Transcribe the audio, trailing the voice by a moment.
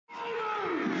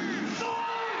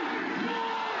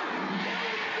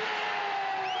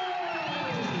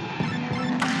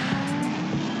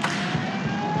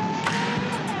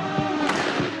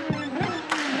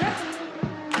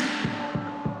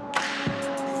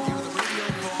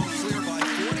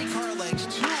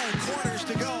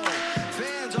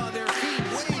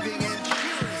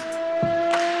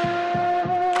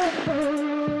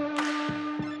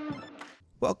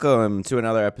Welcome to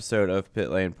another episode of Pit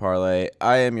Lane Parlay.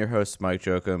 I am your host, Mike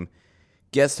Jokum.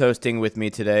 Guest hosting with me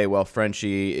today while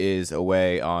Frenchie is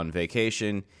away on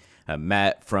vacation,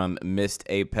 Matt from Missed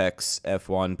Apex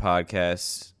F1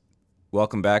 podcast.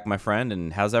 Welcome back, my friend,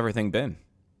 and how's everything been?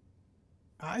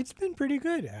 It's been pretty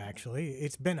good, actually.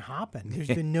 It's been hopping. There's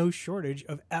been no shortage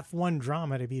of F1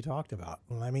 drama to be talked about,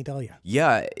 let me tell you.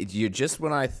 Yeah, just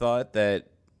when I thought that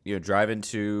driving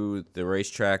to the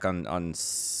racetrack on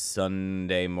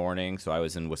Sunday morning, so I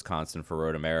was in Wisconsin for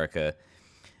Road America,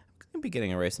 I'm going to be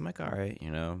getting a race. I'm like, all right,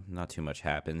 not too much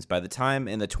happens. By the time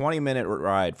in the 20-minute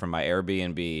ride from my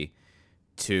Airbnb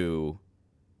to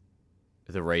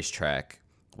the racetrack,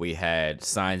 we had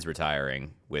Sainz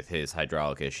retiring with his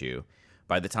hydraulic issue.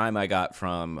 By the time I got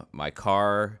from my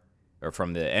car, or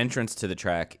from the entrance to the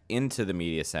track into the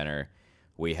media center,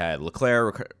 we had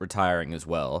Leclerc retiring as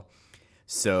well.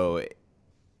 So it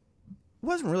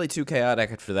wasn't really too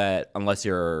chaotic after that, unless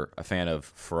you're a fan of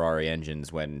Ferrari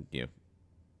engines. When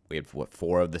we had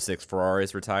 4 of the 6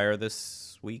 Ferraris retire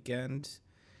this weekend.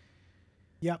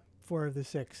 Yep, 4 of the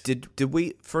 6. Did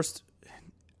we first?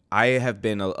 I have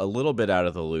been a little bit out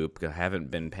of the loop. I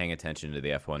haven't been paying attention to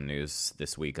the F1 news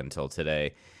this week until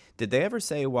today. Did they ever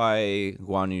say why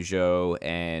Guan Yu Zhou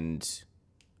and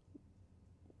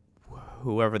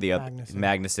whoever the other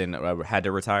Magnussen had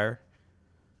to retire?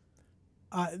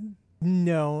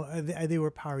 No, they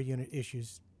were power unit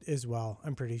issues as well,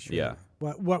 I'm pretty sure. Yeah.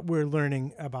 What we're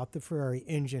learning about the Ferrari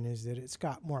engine is that it's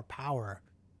got more power,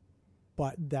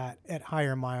 but that at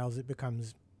higher miles it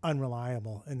becomes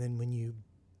unreliable. And then when you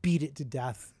beat it to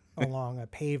death along a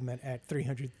pavement at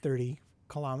 330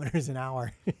 kilometers an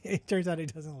hour, it turns out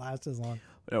it doesn't last as long.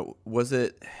 Was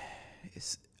it?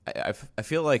 I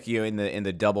feel like in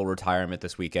the double retirement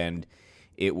this weekend,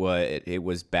 it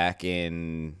was back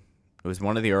in. It was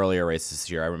one of the earlier races this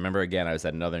year. I remember, again, I was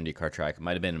at another IndyCar track. It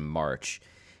might have been in March.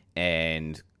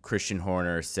 And Christian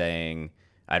Horner saying,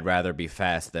 I'd rather be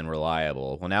fast than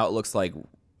reliable. Well, now it looks like,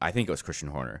 I think it was Christian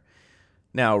Horner.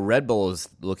 Now, Red Bull is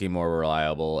looking more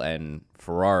reliable and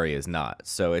Ferrari is not.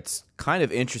 So it's kind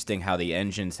of interesting how the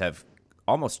engines have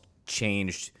almost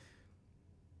changed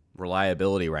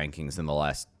reliability rankings in the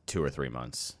last 2 or 3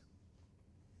 months.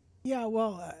 Yeah,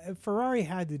 well, Ferrari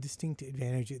had the distinct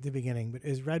advantage at the beginning, but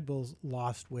as Red Bull's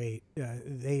lost weight,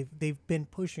 they've been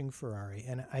pushing Ferrari,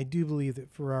 and I do believe that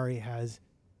Ferrari has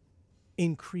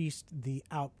increased the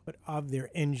output of their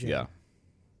engine.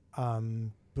 Yeah.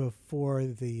 Before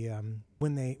the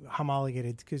when they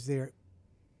homologated, because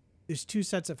there's 2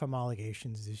 sets of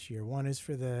homologations this year. One is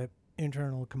for the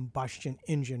internal combustion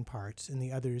engine parts, and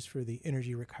the other is for the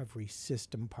energy recovery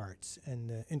system parts. And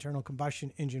the internal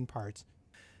combustion engine parts,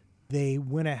 they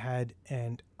went ahead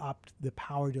and upped the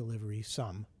power delivery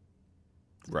some.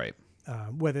 Right.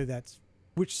 Whether that's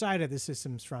which side of the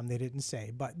system's from, they didn't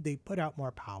say, but they put out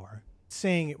more power,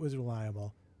 saying it was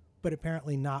reliable, but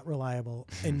apparently not reliable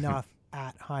enough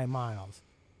at high miles.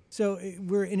 So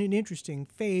we're in an interesting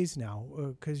phase now,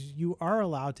 because you are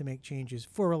allowed to make changes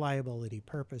for reliability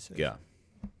purposes. Yeah.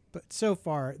 But so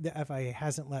far, the FIA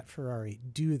hasn't let Ferrari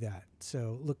do that.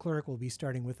 So Leclerc will be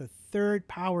starting with a 3rd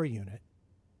power unit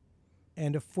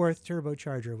and a 4th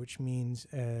turbocharger, which means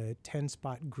a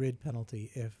 10-spot grid penalty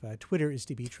if Twitter is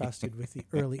to be trusted with the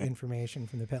early information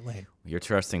from the pit lane. You're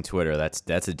trusting Twitter.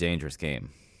 That's a dangerous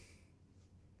game.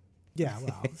 Yeah,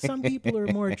 well, some people are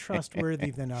more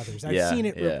trustworthy than others. I've seen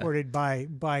it reported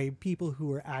by people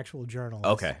who are actual journalists.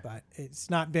 Okay. But it's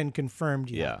not been confirmed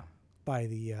yet Yeah. by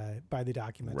the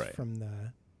documents Right. from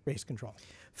the race control.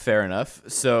 Fair enough.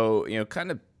 So,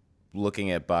 kind of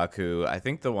looking at Baku, I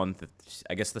think the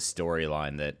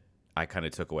storyline that I kind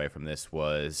of took away from this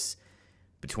was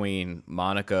between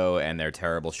Monaco and their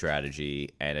terrible strategy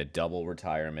and a double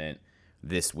retirement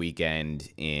this weekend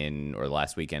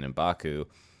last weekend in Baku.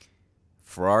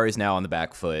 Ferrari's now on the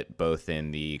back foot, both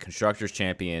in the Constructors'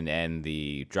 Champion and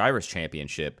the Drivers'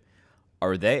 Championship.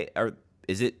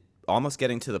 Is it almost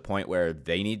getting to the point where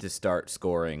they need to start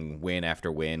scoring win after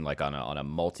win, like on a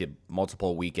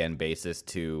multiple weekend basis,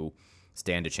 to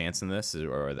stand a chance in this?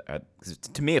 Or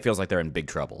to me, it feels like they're in big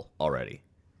trouble already.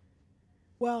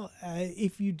 Well,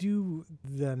 if you do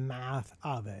the math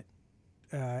of it,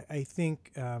 I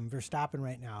think Verstappen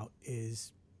right now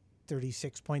is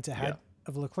 36 points ahead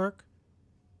of Leclerc.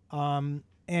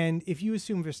 And if you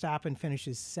assume Verstappen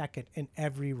finishes 2nd in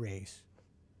every race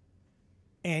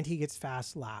and he gets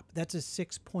fast lap, that's a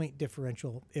 6-point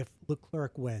differential if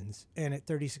Leclerc wins. And at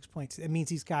 36 points, that means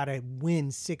he's got to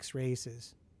win 6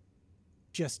 races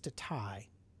just to tie.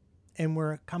 And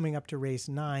we're coming up to race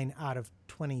 9 out of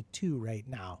 22 right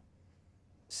now.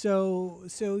 So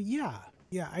yeah,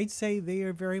 Yeah, I'd say they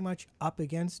are very much up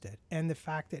against it. And the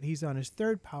fact that he's on his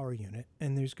third power unit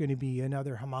and there's going to be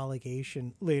another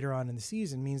homologation later on in the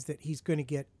season means that he's going to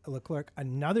get Leclerc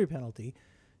another penalty.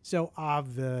 So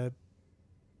of the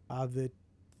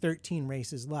 13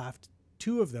 races left,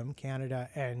 two of them, Canada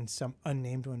and some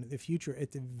unnamed one in the future,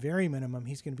 at the very minimum,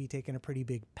 he's going to be taking a pretty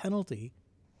big penalty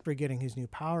for getting his new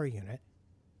power unit.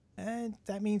 And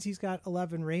that means he's got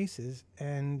 11 races.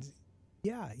 And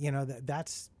yeah,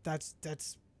 that's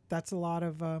a lot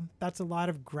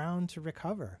of ground to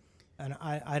recover. And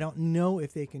I don't know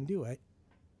if they can do it.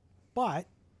 But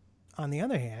on the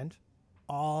other hand,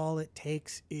 all it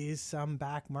takes is some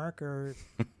back marker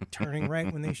turning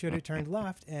right when they should have turned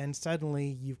left, and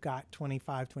suddenly you've got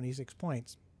 25, 26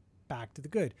 points back to the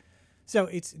good. So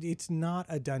it's not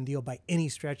a done deal by any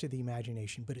stretch of the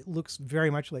imagination, but it looks very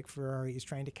much like Ferrari is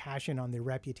trying to cash in on their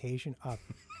reputation of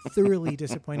thoroughly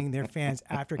disappointing their fans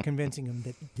after convincing them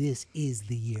that this is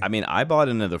the year. I mean, I bought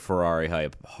into the Ferrari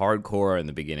hype hardcore in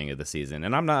the beginning of the season,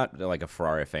 and I'm not like a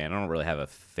Ferrari fan. I don't really have a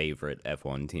favorite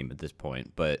F1 team at this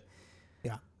point, but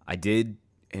yeah, I did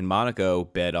in Monaco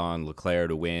bet on Leclerc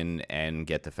to win and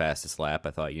get the fastest lap.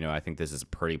 I thought, I think this is a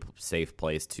pretty safe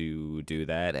place to do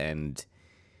that, and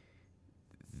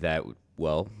I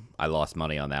lost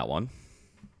money on that one.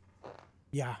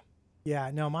 Yeah.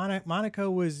 No, Monaco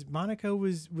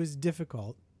was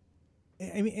difficult.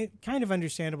 I mean, it kind of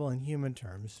understandable in human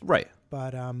terms, right?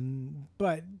 But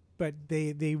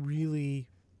they really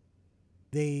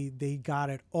they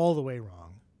got it all the way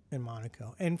wrong in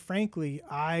Monaco, and frankly,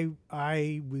 I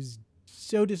was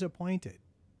so disappointed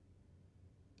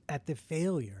at the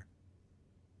failure.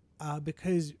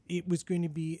 Because it was going to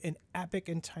be an epic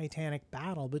and titanic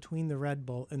battle between the Red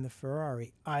Bull and the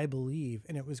Ferrari, I believe.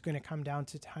 And it was going to come down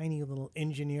to tiny little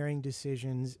engineering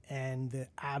decisions and the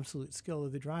absolute skill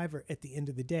of the driver at the end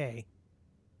of the day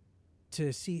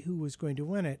to see who was going to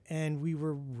win it. And we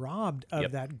were robbed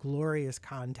of that glorious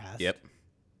contest. Yep.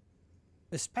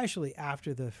 Especially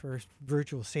after the first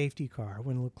virtual safety car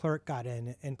when Leclerc got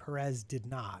in and Perez did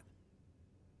not.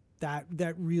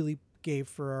 That really gave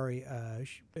Ferrari a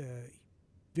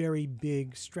very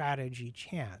big strategy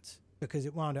chance because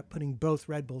it wound up putting both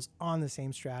Red Bulls on the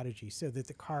same strategy so that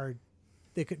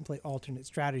they couldn't play alternate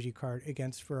strategy card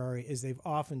against Ferrari as they've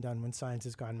often done when Sainz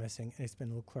has gone missing, and it's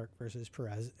been Leclerc versus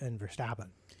Perez and Verstappen.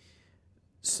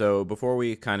 So before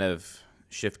we kind of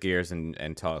shift gears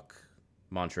and talk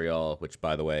Montreal, which,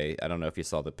 by the way, I don't know if you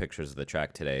saw the pictures of the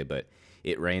track today, but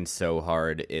it rained so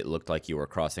hard it looked like you were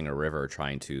crossing a river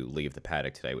trying to leave the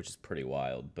paddock today, which is pretty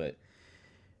wild. But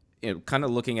kind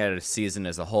of looking at a season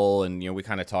as a whole, and we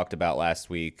kind of talked about last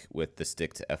week with the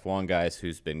stick to F1 guys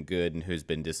who's been good and who's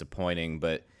been disappointing.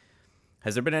 But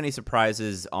has there been any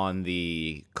surprises on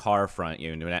the car front?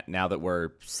 Now that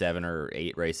we're 7 or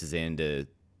 8 races into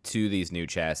these new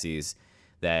chassis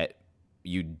that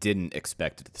you didn't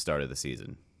expect at the start of the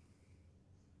season?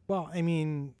 Well, I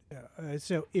mean,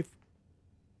 so if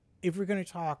we're going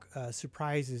to talk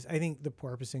surprises, I think the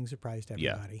porpoising surprised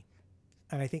everybody. Yeah.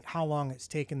 And I think how long it's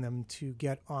taken them to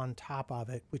get on top of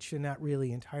it, which they're not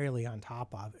really entirely on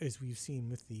top of, as we've seen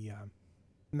with the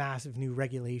massive new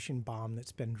regulation bomb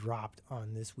that's been dropped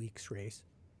on this week's race.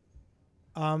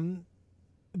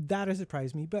 That has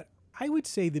surprised me. But I would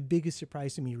say the biggest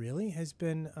surprise to me really has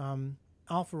been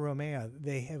Alfa Romeo.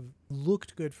 They have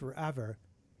looked good forever,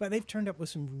 but they've turned up with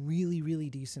some really, really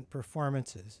decent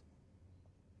performances.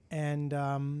 And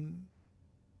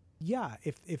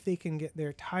if they can get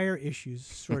their tire issues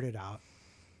sorted out,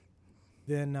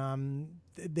 then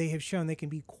they have shown they can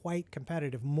be quite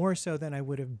competitive, more so than I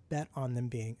would have bet on them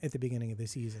being at the beginning of the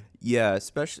season. Yeah,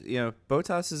 especially,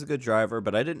 Bottas is a good driver,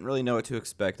 but I didn't really know what to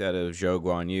expect out of Zhou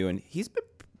Guanyu. And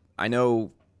I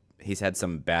know he's had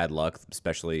some bad luck,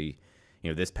 especially,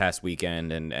 this past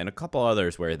weekend and a couple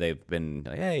others where they've been,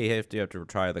 like, hey, you have to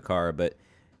try the car. But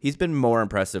he's been more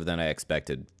impressive than I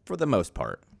expected for the most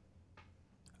part.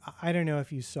 I don't know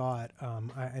if you saw it.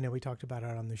 I know we talked about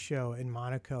it on the show. In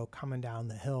Monaco, coming down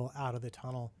the hill out of the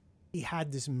tunnel, he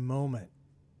had this moment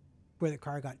where the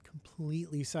car got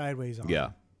completely sideways on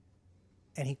him,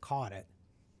 and he caught it.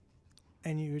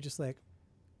 And you were just like,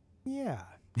 yeah,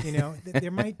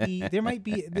 this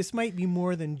might be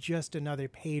more than just another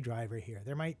pay driver here.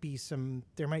 There might be some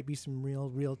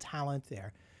real talent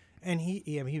there. And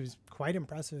he was quite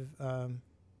impressive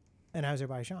in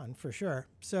Azerbaijan for sure.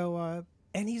 So,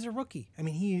 and he's a rookie. I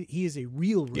mean, he is a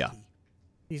real rookie. Yeah.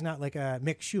 He's not like a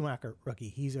Mick Schumacher rookie.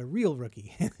 He's a real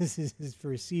rookie. This is his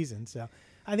first season. So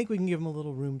I think we can give him a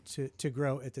little room to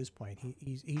grow at this point.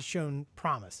 He's shown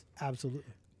promise.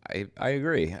 Absolutely. I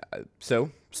agree. So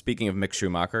speaking of Mick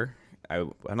Schumacher,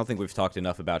 I don't think we've talked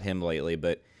enough about him lately,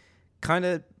 but kind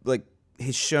of like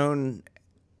he's shown.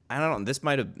 I don't know. This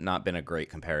might have not been a great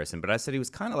comparison, but I said he was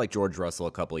kind of like George Russell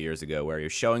a couple of years ago, where he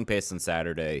was showing pace on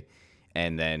Saturday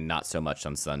and then not so much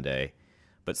on Sunday.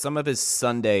 But some of his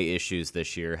Sunday issues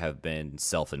this year have been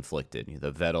self-inflicted.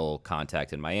 The Vettel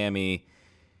contact in Miami,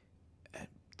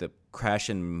 the crash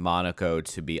in Monaco,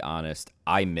 to be honest,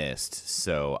 I missed,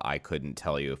 so I couldn't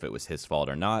tell you if it was his fault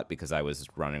or not because I was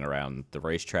running around the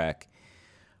racetrack.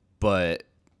 But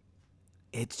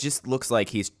it just looks like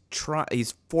he's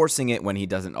forcing it when he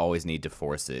doesn't always need to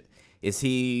force it. Is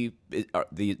he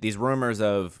these rumors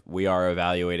of we are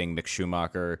evaluating Mick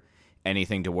Schumacher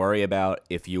anything to worry about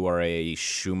if you are a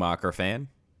Schumacher fan?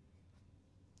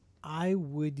 I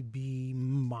would be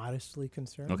modestly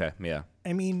concerned. Okay, yeah.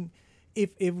 I mean,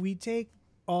 if we take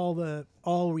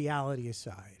all reality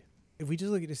aside, if we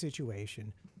just look at the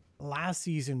situation, last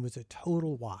season was a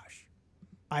total wash.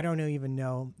 I don't even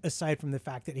know, aside from the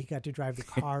fact that he got to drive the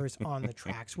cars on the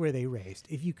tracks where they raced.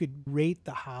 If you could rate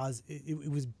the Haas,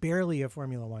 it was barely a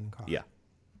Formula One car. Yeah.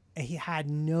 And he had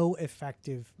no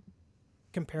effective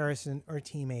comparison or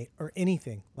teammate or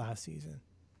anything last season.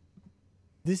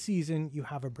 This season, you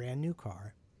have a brand new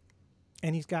car,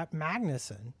 and he's got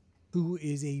Magnussen, who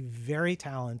is a very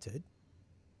talented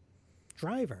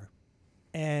driver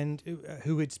and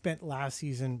who had spent last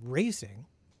season racing,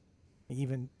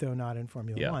 even though not in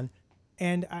Formula One.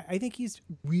 And I think he's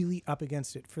really up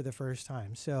against it for the first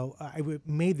time. So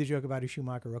made the joke about a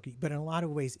Schumacher rookie, but in a lot of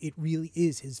ways, it really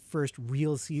is his first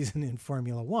real season in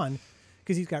Formula One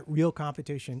because he's got real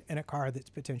competition and a car that's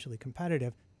potentially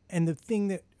competitive. And the thing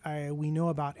that we know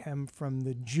about him from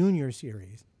the junior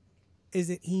series is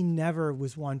that he never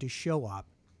was one to show up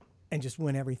and just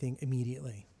win everything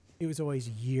immediately. It was always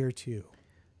year two.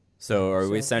 So are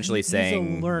we essentially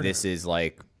saying this is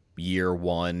like year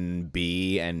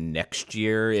 1B and next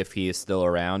year, if he is still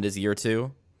around, is year 2?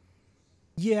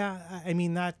 Yeah, I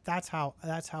mean that's how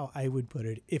I would put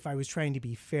it if I was trying to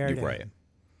be fair to him.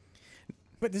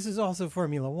 But this is also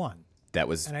Formula One. That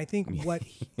was, and I think what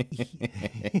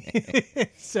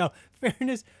so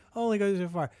fairness only goes so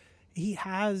far. He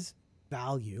has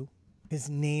value. His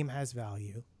name has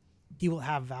value. He will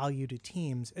have value to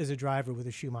teams as a driver with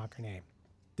a Schumacher name.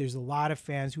 There's a lot of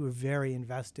fans who are very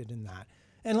invested in that.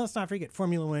 And let's not forget,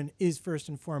 Formula One is first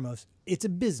and foremost, it's a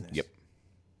business. Yep.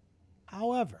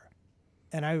 However,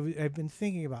 and I've been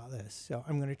thinking about this, so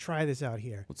I'm going to try this out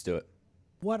here. Let's do it.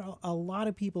 What a lot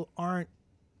of people aren't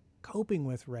coping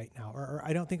with right now, or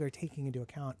I don't think are taking into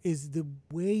account, is the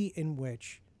way in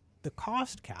which the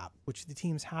cost cap, which the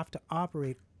teams have to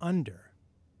operate under,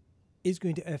 is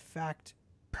going to affect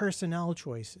personnel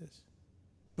choices.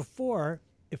 Before,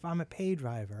 if I'm a pay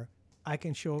driver, I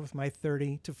can show up with my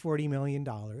 $30 to $40 million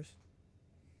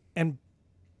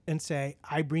and say,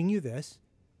 I bring you this.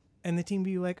 And the team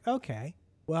be like, okay,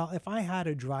 well, if I had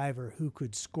a driver who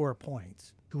could score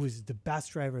points, who was the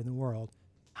best driver in the world,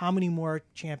 how many more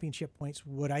championship points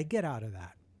would I get out of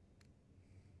that?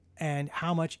 And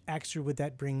how much extra would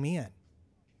that bring me in?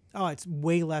 Oh, it's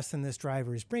way less than this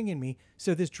driver is bringing me.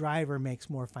 So this driver makes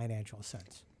more financial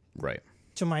sense. Right.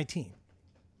 To my team.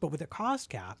 But with a cost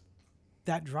cap,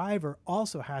 that driver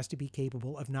also has to be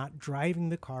capable of not driving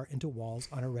the car into walls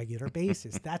on a regular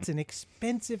basis. That's an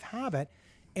expensive habit,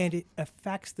 and it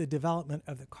affects the development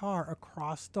of the car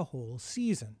across the whole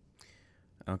season.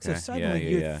 Okay. So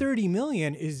suddenly your $30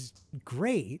 million is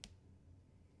great,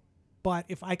 but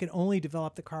if I can only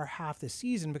develop the car half the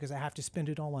season because I have to spend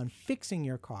it all on fixing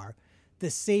your car, the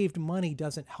saved money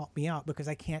doesn't help me out because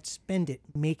I can't spend it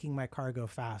making my car go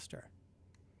faster.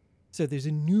 So there's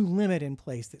a new limit in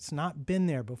place that's not been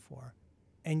there before.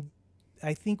 And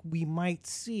I think we might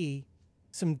see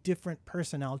some different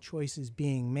personnel choices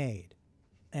being made.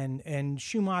 And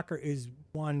Schumacher is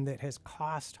one that has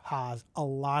cost Haas a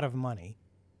lot of money.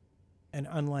 And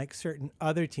unlike certain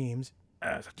other teams,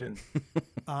 Aston,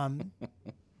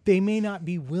 they may not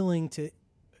be willing to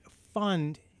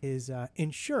fund his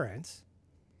insurance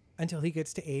until he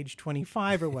gets to age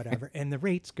 25 or whatever, and the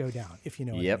rates go down, if you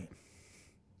know what I mean.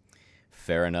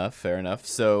 Fair enough.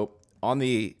 So on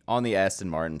the Aston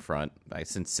Martin front,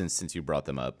 since you brought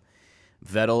them up,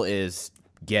 Vettel is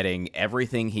getting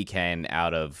everything he can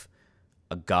out of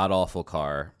a god-awful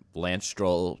car. Lance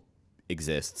Stroll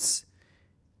exists.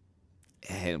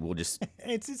 And we'll just...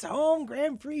 It's his home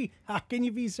Grand Prix. How can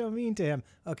you be so mean to him?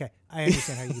 Okay, I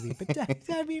understand how you be, but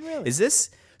I mean, really. Is this...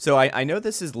 So I know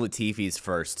this is Latifi's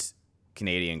first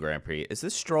Canadian Grand Prix. Is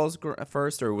this Stroll's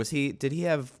first, or did he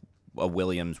have a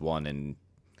Williams one in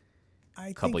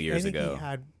a couple years ago?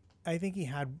 I think he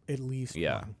had at least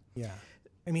one. Yeah.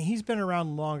 I mean, he's been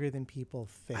around longer than people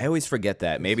think. I always forget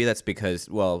that. Maybe that's because,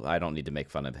 well, I don't need to make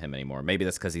fun of him anymore. Maybe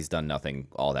that's because he's done nothing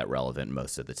all that relevant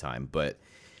most of the time. But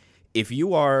if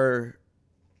you are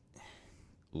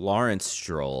Lawrence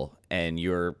Stroll and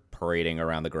you're parading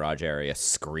around the garage area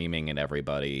screaming at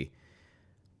everybody,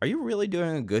 are you really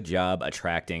doing a good job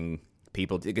attracting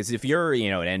people? Because if you're,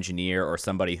 an engineer or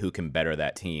somebody who can better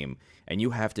that team and you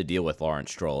have to deal with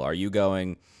Lawrence Stroll, are you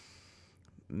going,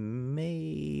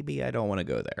 maybe I don't want to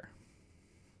go there?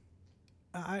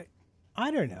 I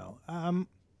don't know.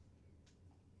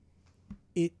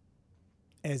 It,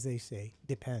 as they say,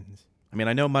 depends. I mean,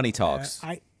 I know money talks.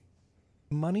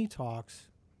 Money talks,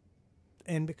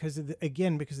 and because of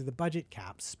the budget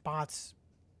cap, spots,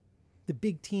 the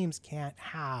big teams can't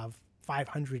have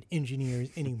 500 engineers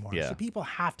anymore. Yeah. So people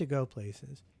have to go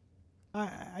places.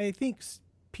 I think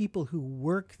people who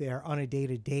work there on a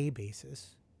day-to-day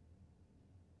basis,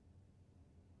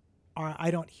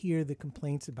 I don't hear the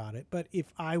complaints about it. But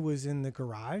if I was in the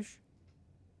garage,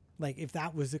 like if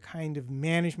that was the kind of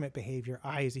management behavior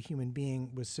I as a human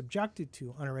being was subjected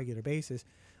to on a regular basis,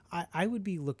 I would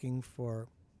be looking for,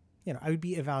 I would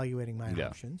be evaluating my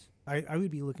options. I would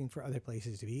be looking for other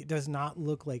places to be. It does not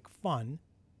look like fun,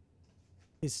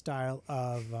 his style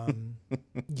of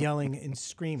yelling and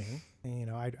screaming. And,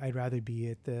 I'd rather be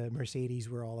at the Mercedes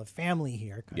we're all a family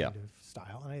here kind of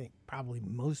style. And I think probably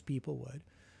most people would.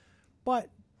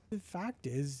 But the fact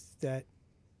is that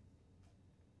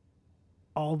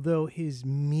although his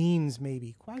means may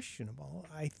be questionable,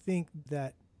 I think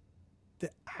that the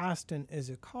Aston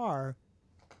as a car,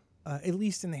 at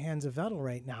least in the hands of Vettel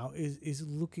right now, is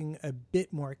looking a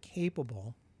bit more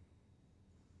capable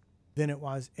than it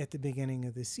was at the beginning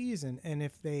of the season. And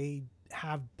if they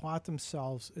have bought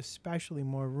themselves especially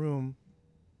more room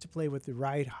to play with the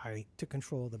ride height to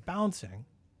control the bouncing,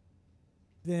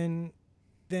 then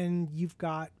you've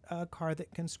got a car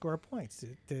that can score points.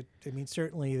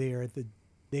 Certainly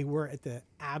they were at the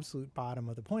absolute bottom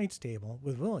of the points table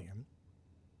with Williams,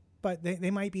 but they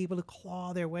might be able to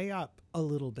claw their way up a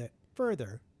little bit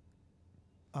further.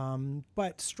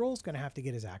 But Stroll's going to have to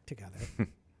get his act together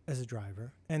as a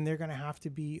driver, and they're going to have to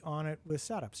be on it with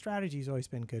setup. Strategy's always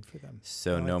been good for them.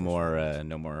 So no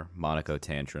more Monaco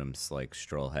tantrums like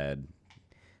Stroll had.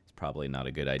 It's probably not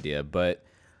a good idea, but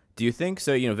do you think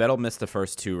so? Vettel missed the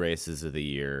first 2 races of the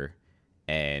year,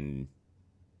 and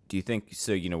do you think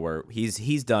so? Where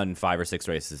he's done 5 or 6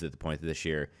 races at the point of this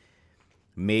year.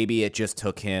 Maybe it just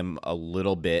took him a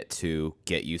little bit to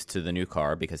get used to the new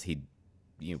car because he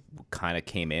kind of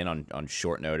came in on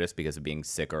short notice because of being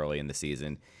sick early in the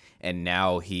season, and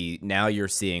now you're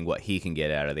seeing what he can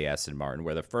get out of the Aston Martin.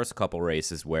 Where the first couple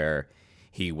races where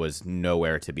he was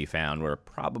nowhere to be found were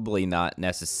probably not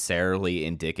necessarily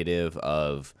indicative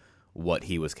of what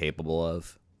he was capable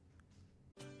of.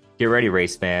 Get ready,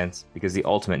 race fans, because the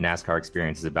ultimate NASCAR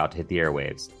experience is about to hit the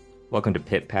airwaves. Welcome to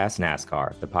Pit Pass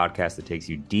NASCAR, the podcast that takes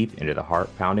you deep into the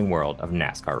heart-pounding world of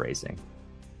NASCAR racing.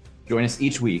 Join us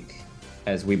each week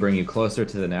as we bring you closer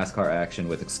to the NASCAR action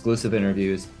with exclusive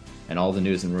interviews and all the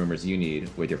news and rumors you need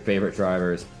with your favorite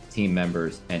drivers, team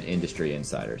members, and industry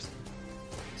insiders.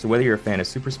 So whether you're a fan of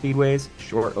super speedways,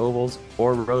 short ovals,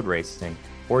 or road racing,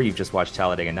 or you've just watched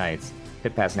Talladega Nights,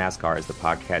 Pit Pass NASCAR is the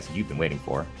podcast you've been waiting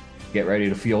for. Get ready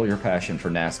to fuel your passion for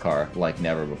NASCAR like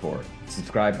never before.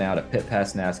 Subscribe now to Pit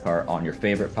Pass NASCAR on your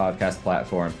favorite podcast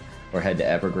platform or head to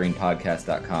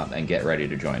evergreenpodcast.com and get ready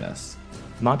to join us.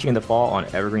 Launching in the fall on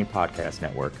Evergreen Podcast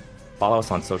Network. Follow us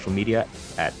on social media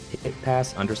at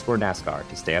pitpass_NASCAR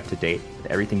to stay up to date with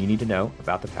everything you need to know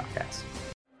about the podcast.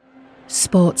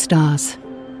 Sports stars.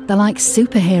 They're like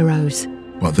superheroes.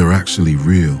 But they're actually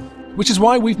real. Which is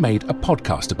why we've made a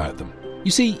podcast about them. You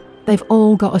see, they've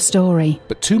all got a story.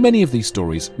 But too many of these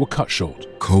stories were cut short.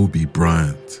 Kobe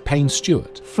Bryant, Payne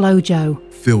Stewart,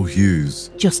 Flojo, Phil Hughes,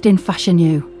 Justin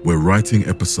Fashanu. We're writing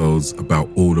episodes about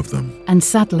all of them. And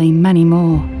sadly, many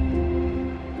more.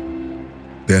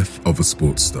 Death of a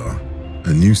Sports Star,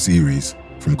 a new series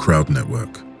from Crowd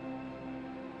Network.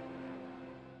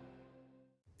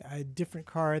 A different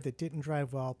car that didn't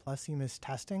drive well, plus he missed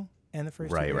testing and the first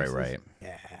 2 Right. races.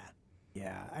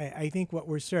 Yeah. I think what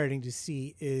we're starting to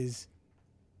see is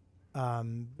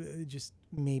just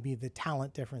maybe the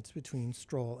talent difference between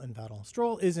Stroll and Vettel.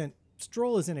 Stroll is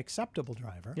an acceptable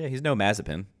driver. Yeah, he's no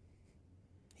Mazepin.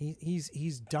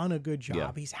 He's done a good job.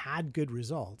 Yeah. He's had good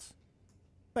results,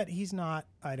 but he's not,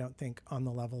 I don't think, on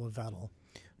the level of Vettel.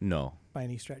 No. By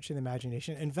any stretch of the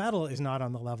imagination. And Vettel is not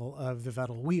on the level of the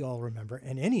Vettel we all remember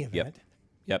in any event.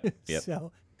 Yep.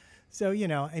 So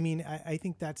I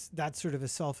think that's sort of a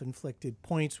self-inflicted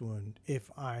points wound. If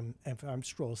I'm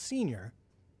Stroll Senior,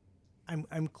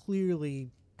 I'm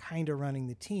clearly kind of running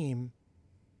the team,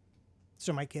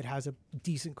 so my kid has a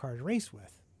decent car to race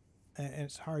with, and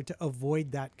it's hard to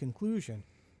avoid that conclusion.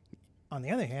 On the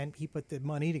other hand, he put the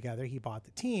money together, he bought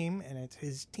the team, and it's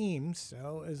his team.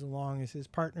 So as long as his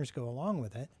partners go along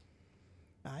with it,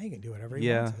 he can do whatever he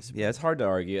wants. I suppose. Yeah, it's hard to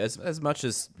argue. As much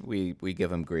as we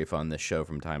give him grief on this show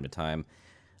from time to time,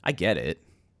 I get it.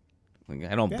 Like,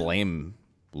 I don't blame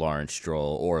Lawrence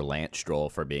Stroll or Lance Stroll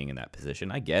for being in that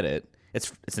position. I get it.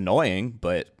 It's annoying,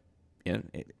 but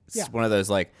it's one of those,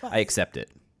 like, I accept it.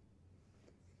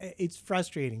 It's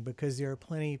frustrating because there are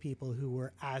plenty of people who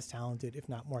were as talented, if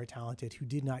not more talented, who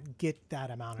did not get that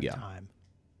amount of time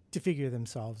to figure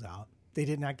themselves out. They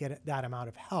did not get that amount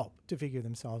of help to figure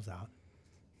themselves out.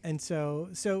 And so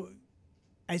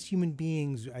as human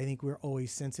beings, I think we're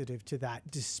always sensitive to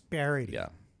that disparity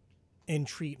in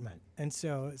treatment. And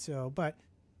but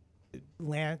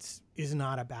Lance is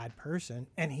not a bad person,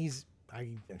 and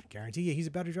I guarantee you, he's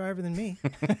a better driver than me.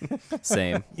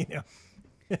 Same.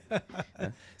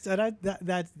 So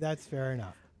that's fair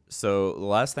enough. So the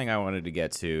last thing I wanted to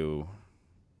get to,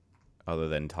 other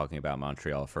than talking about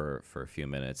Montreal for a few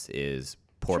minutes, is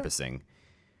porpoising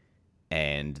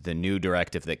and the new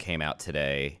directive that came out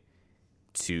today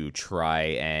to try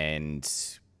and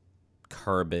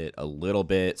curb it a little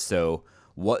bit. So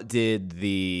what did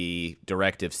the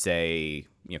directive say,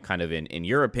 kind of in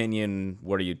your opinion?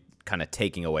 What are you kind of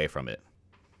taking away from it?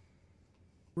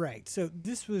 Right. So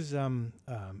this was an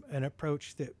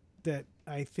approach that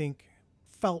I think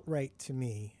felt right to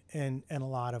me in a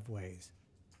lot of ways,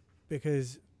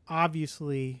 because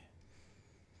obviously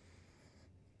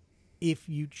if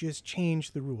you just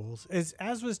change the rules,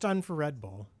 as was done for Red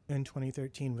Bull in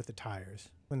 2013 with the tires,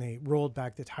 when they rolled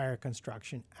back the tire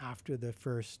construction after the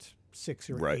first 6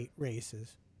 or 8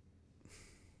 races.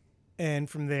 And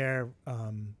from there,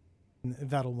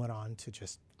 Vettel went on to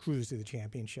just cruise to the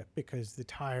championship because the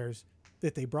tires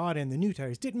that they brought in, the new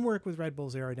tires, didn't work with Red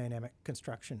Bull's aerodynamic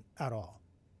construction at all.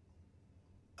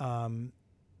 And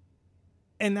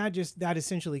that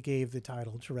essentially gave the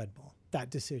title to Red Bull. That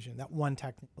decision, that one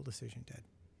technical decision did.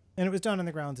 And it was done on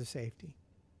the grounds of safety.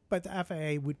 But the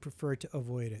FIA would prefer to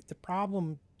avoid it. The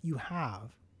problem you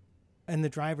have, and the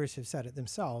drivers have said it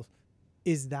themselves,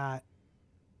 is that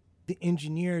the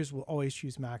engineers will always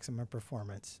choose maximum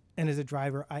performance. And as a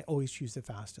driver, I always choose the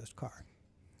fastest car.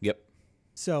 Yep.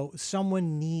 So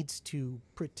someone needs to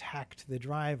protect the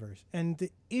drivers. And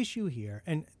the issue here,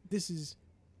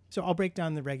 so I'll break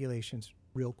down the regulations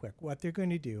real quick. What they're going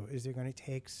to do is they're going to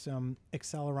take some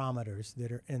accelerometers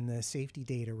that are in the safety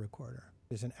data recorder.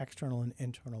 There's an external and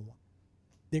internal one.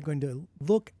 They're going to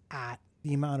look at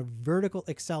the amount of vertical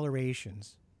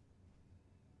accelerations,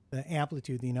 the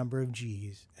amplitude, the number of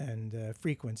G's, and the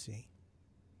frequency,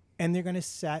 and they're going to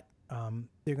set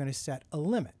a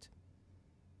limit.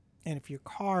 And if your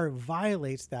car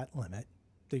violates that limit,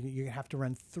 you're going to have to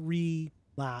run 3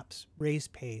 laps, race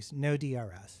pace, no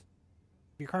DRS.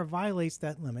 If your car violates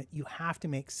that limit, you have to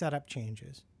make setup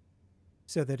changes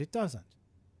so that it doesn't.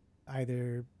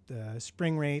 Either the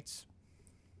spring rates,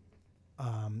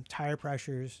 tire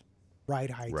pressures, ride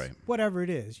heights, whatever it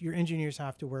is, your engineers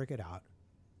have to work it out.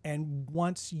 And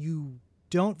once you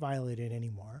don't violate it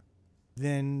anymore,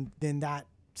 then that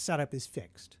setup is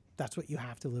fixed. That's what you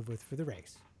have to live with for the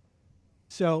race.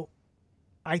 So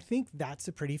I think that's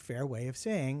a pretty fair way of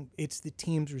saying it's the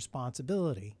team's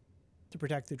responsibility to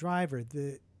protect the driver.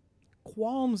 The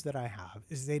qualms that I have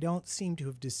is they don't seem to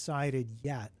have decided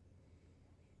yet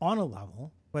on a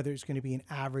level whether it's going to be an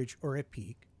average or a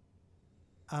peak.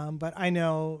 But I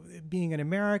know, being an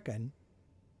American,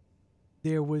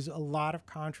 there was a lot of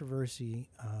controversy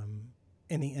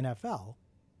in the NFL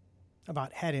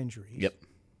about head injuries,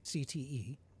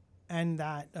 CTE, and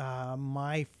that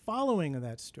my following of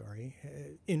that story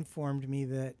informed me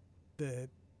that the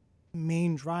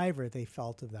main driver they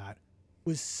felt of that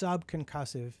was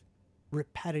subconcussive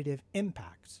repetitive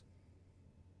impacts,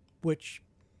 which,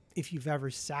 if you've ever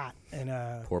sat in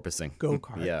a porpoising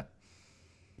go-kart,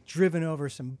 driven over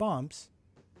some bumps,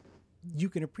 you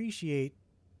can appreciate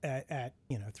at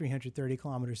 330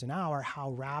 kilometers an hour how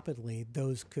rapidly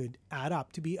those could add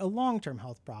up to be a long-term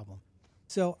health problem.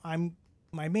 So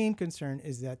my main concern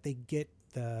is that they get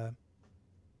that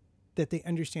they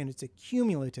understand it's a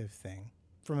cumulative thing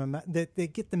that they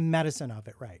get the medicine of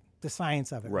it right, the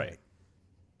science of it right.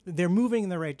 They're moving in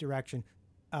the right direction,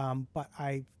 but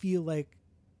I feel like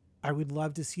I would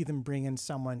love to see them bring in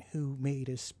someone who made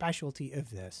a specialty of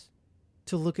this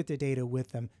to look at the data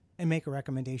with them and make a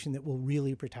recommendation that will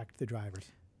really protect the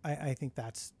drivers. I think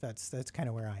that's kind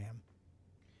of where I am.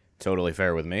 Totally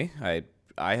fair with me. I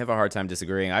I have a hard time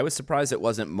disagreeing. I was surprised it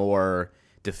wasn't more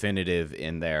definitive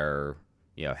in their,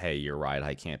 hey, your ride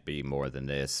height can't be more than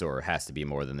this, or has to be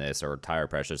more than this, or tire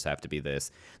pressures have to be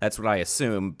this. That's what I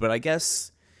assume. But I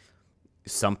guess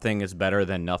something is better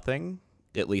than nothing,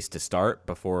 at least to start,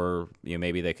 before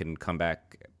maybe they can come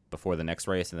back before the next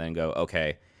race and then go,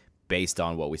 okay, based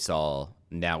on what we saw,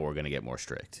 now we're going to get more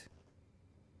strict.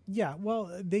 Yeah,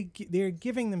 well, they're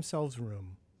giving themselves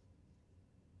room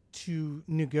to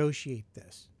negotiate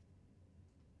this.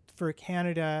 For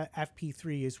Canada,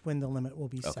 FP3 is when the limit will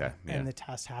be set, and the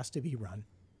test has to be run.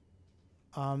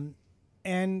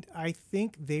 And I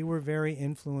think they were very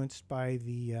influenced by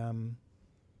the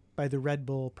Red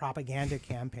Bull propaganda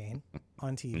campaign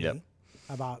on TV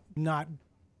about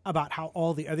how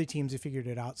all the other teams have figured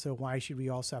it out. So why should we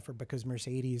all suffer because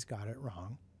Mercedes got it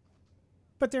wrong?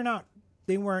 But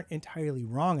they weren't entirely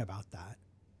wrong about that.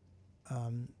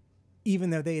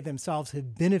 Even though they themselves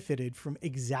have benefited from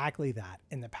exactly that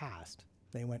in the past.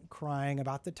 They went crying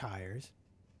about the tires,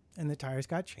 and the tires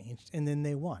got changed, and then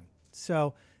they won.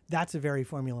 So that's a very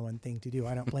Formula One thing to do.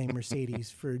 I don't blame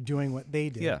Mercedes for doing what they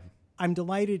did. Yeah. I'm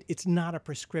delighted it's not a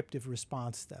prescriptive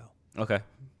response, though. Okay.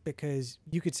 Because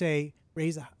you could say,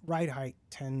 raise the ride height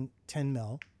 10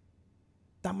 mil.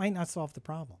 That might not solve the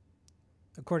problem.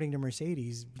 According to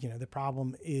Mercedes, the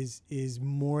problem is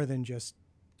more than just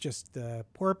the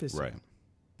porpoising. Right.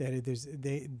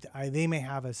 That they may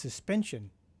have a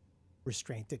suspension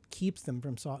restraint that keeps them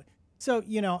from solving. So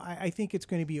I think it's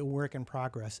going to be a work in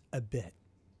progress a bit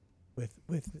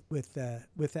with the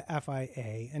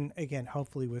FIA, and again,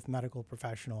 hopefully with medical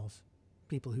professionals,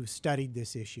 people who've studied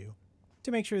this issue,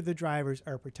 to make sure the drivers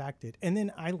are protected. And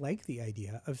then I like the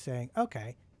idea of saying,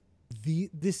 okay,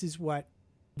 this is what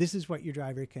your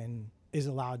driver is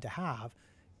allowed to have.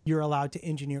 You're allowed to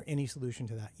engineer any solution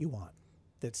to that you want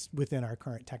that's within our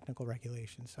current technical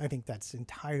regulations. I think that's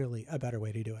entirely a better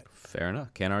way to do it. Fair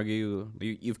enough. Can't argue.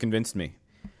 You've convinced me.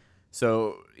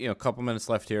 So, a couple minutes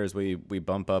left here as we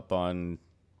bump up on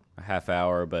a half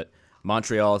hour, but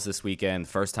Montreal is this weekend.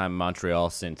 First time in Montreal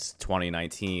since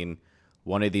 2019.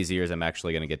 One of these years I'm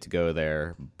actually going to get to go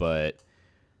there, but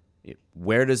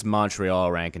where does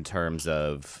Montreal rank in terms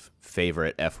of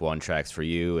favorite F1 tracks for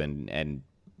you and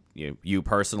you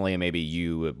personally, and maybe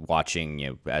you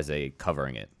watching, as a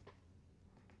covering it?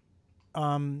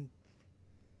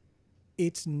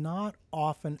 It's not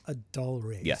often a dull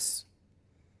race. Yes.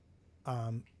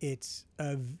 It's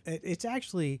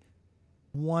actually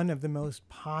one of the most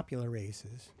popular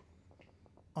races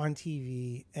on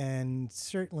TV, and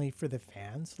certainly for the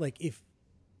fans. Like, if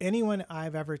anyone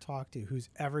I've ever talked to who's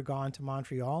ever gone to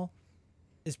Montreal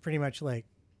is pretty much like,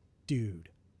 dude,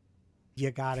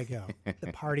 you gotta go.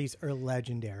 The parties are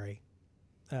legendary.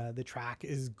 The track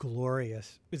is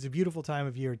glorious. It's a beautiful time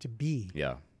of year to be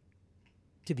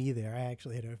there. I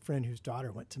actually had a friend whose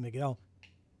daughter went to McGill,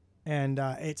 and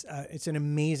it's an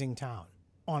amazing town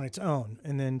on its own.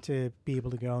 And then to be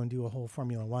able to go and do a whole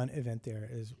Formula One event there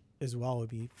as well would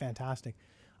be fantastic.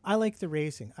 I like the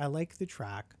racing. I like the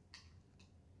track.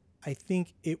 I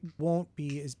think it won't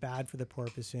be as bad for the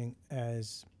porpoising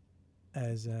as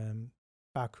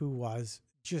Baku was,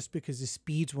 just because the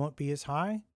speeds won't be as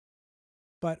high.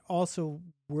 But also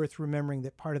worth remembering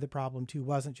that part of the problem too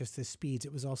wasn't just the speeds;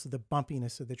 it was also the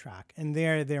bumpiness of the track, and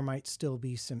there might still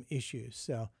be some issues.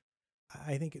 So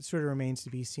I think it sort of remains to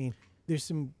be seen. There's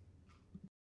some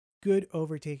good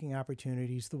overtaking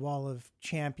opportunities. The Wall of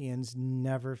Champions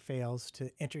never fails to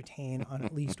entertain on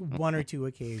at least one or two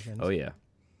occasions. Oh yeah.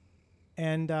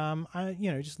 And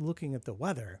just looking at the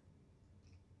weather,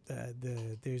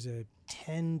 there's a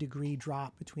 10-degree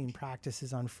drop between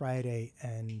practices on Friday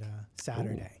and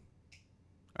Saturday. Ooh.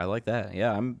 I like that.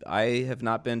 Yeah, I have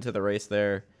not been to the race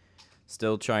there.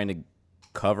 Still trying to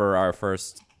cover our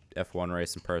first F1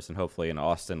 race in person, hopefully in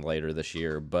Austin later this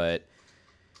year. But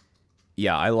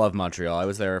yeah, I love Montreal. I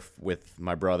was there with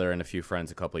my brother and a few friends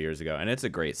a couple years ago, and it's a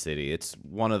great city. It's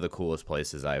one of the coolest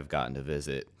places I've gotten to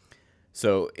visit.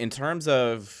 So in terms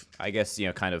of, I guess,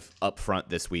 kind of up front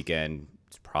this weekend,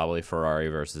 it's probably Ferrari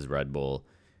versus Red Bull.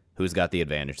 Who's got the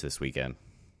advantage this weekend?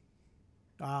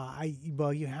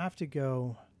 You have to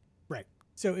go right.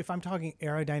 So if I'm talking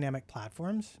aerodynamic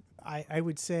platforms, I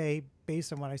would say,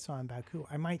 based on what I saw in Baku,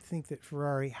 I might think that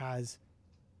Ferrari has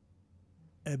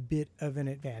a bit of an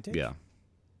advantage. Yeah.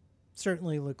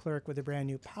 Certainly Leclerc with a brand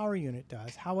new power unit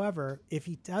does. However, if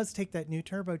he does take that new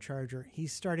turbocharger,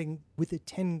 he's starting with a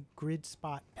 10 grid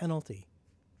spot penalty.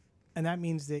 And that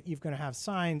means that you're going to have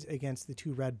Sainz against the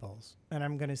two Red Bulls. And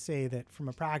I'm going to say that from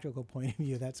a practical point of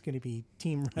view, that's going to be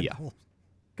Team Red Bull.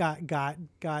 Got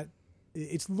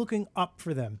it's looking up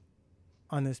for them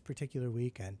on this particular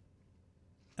weekend.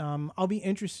 I'll be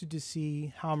interested to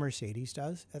see how Mercedes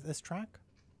does at this track.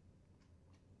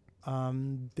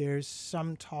 There's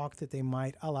some talk that they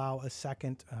might allow a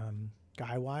second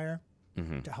guy wire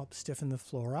to help stiffen the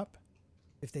floor up.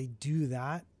 If they do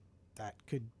that, that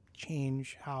could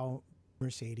change how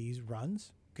Mercedes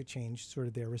runs, could change sort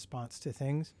of their response to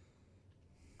things.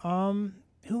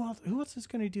 Who else is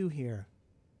going to do here?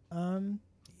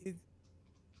 It'd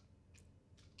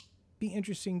be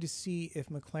interesting to see if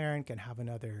McLaren can have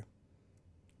another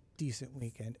decent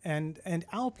weekend, and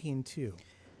Alpine too.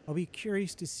 I'll be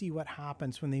curious to see what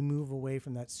happens when they move away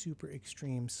from that super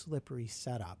extreme slippery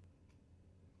setup,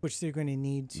 which they're going to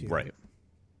need to. Right.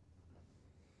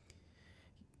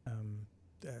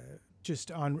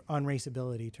 Just on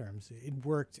raceability terms, it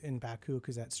worked in Baku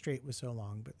because that straight was so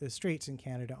long, but the straights in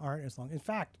Canada aren't as long. In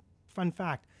fact, fun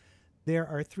fact, there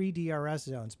are 3 DRS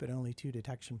zones, but only 2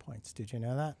 detection points. Did you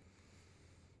know that?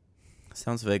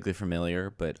 Sounds vaguely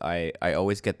familiar, but I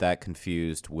always get that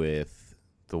confused with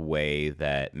the way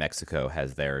that Mexico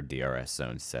has their DRS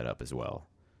zones set up as well.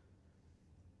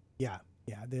 Yeah.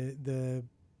 The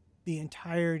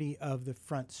entirety of the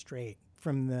front straight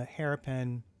from the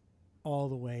hairpin all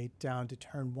the way down to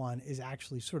turn 1 is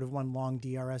actually sort of one long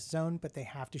DRS zone, but they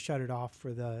have to shut it off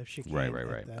for the chicane.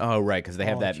 Right. Oh, right, because they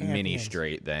have that mini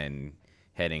straight then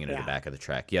heading into the back of the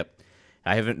track. Yep.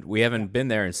 We haven't been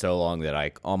there in so long that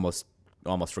I almost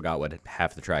forgot what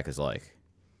half the track is like.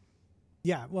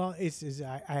 Yeah, well,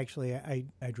 I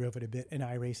drove it a bit in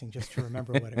iRacing just to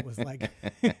remember what it was like.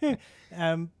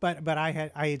 But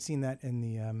I had seen that in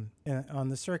the on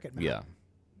the circuit map. Yeah.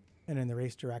 And in the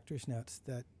race director's notes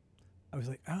that I was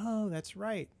like, oh, that's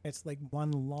right. It's like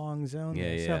one long zone. Yeah,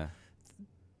 there. yeah.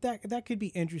 So that could be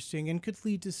interesting and could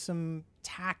lead to some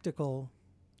tactical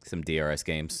some DRS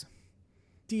games.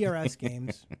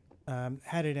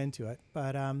 Headed into it.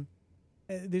 But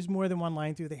there's more than one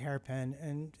line through the hairpin,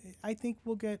 and I think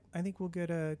we'll get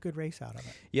a good race out of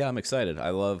it. Yeah, I'm excited. I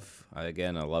love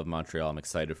Montreal. I'm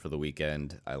excited for the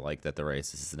weekend. I like that the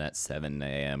race is at 7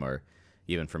 a.m. or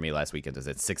even for me last weekend it was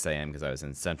at 6 a.m. because I was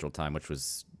in Central Time, which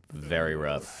was very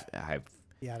rough.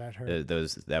 Yeah, that hurt.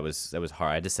 That was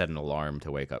hard. I just set an alarm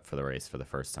to wake up for the race for the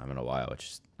first time in a while,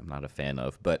 which I'm not a fan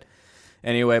of. But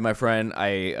anyway, my friend, I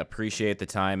appreciate the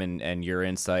time and your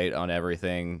insight on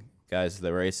everything. Guys,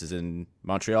 the race is in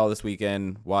Montreal this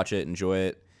weekend. Watch it, enjoy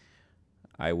it.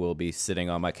 I will be sitting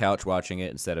on my couch watching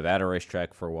it instead of at a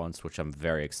racetrack for once, which I'm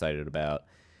very excited about.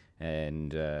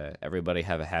 And everybody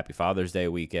have a happy Father's Day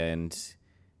weekend.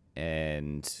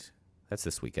 And that's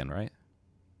this weekend, right?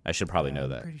 I should probably know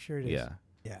that. I'm pretty sure it is.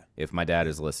 Yeah. If my dad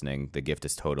is listening, the gift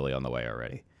is totally on the way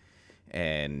already.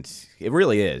 And it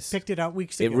really is. Picked it up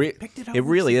weeks ago. It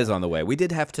really is on the way. We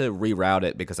did have to reroute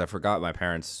it because I forgot my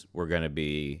parents were going to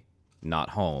be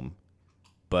not home.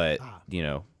 But,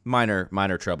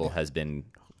 minor trouble has been,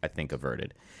 I think,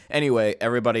 averted. Anyway,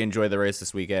 everybody enjoy the race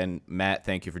this weekend. Matt,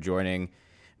 thank you for joining.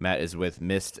 Matt is with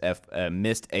Missed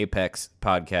Apex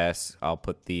Podcast. I'll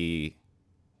put the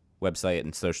website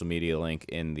and social media link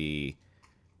in the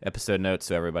episode notes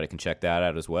so everybody can check that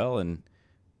out as well. And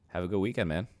have a good weekend,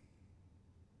 man.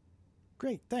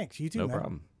 Great. Thanks. You too, No man.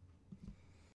 problem.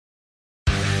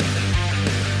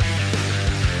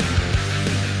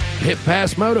 Pit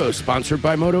Pass Moto, sponsored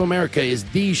by Moto America, is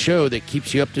the show that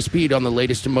keeps you up to speed on the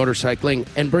latest in motorcycling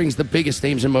and brings the biggest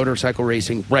names in motorcycle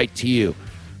racing right to you.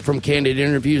 From candid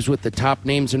interviews with the top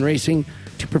names in racing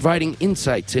to providing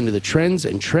insights into the trends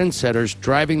and trendsetters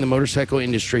driving the motorcycle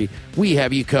industry, we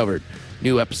have you covered.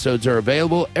 New episodes are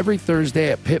available every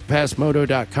Thursday at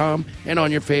pitpassmoto.com and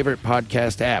on your favorite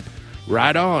podcast app.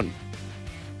 Ride on!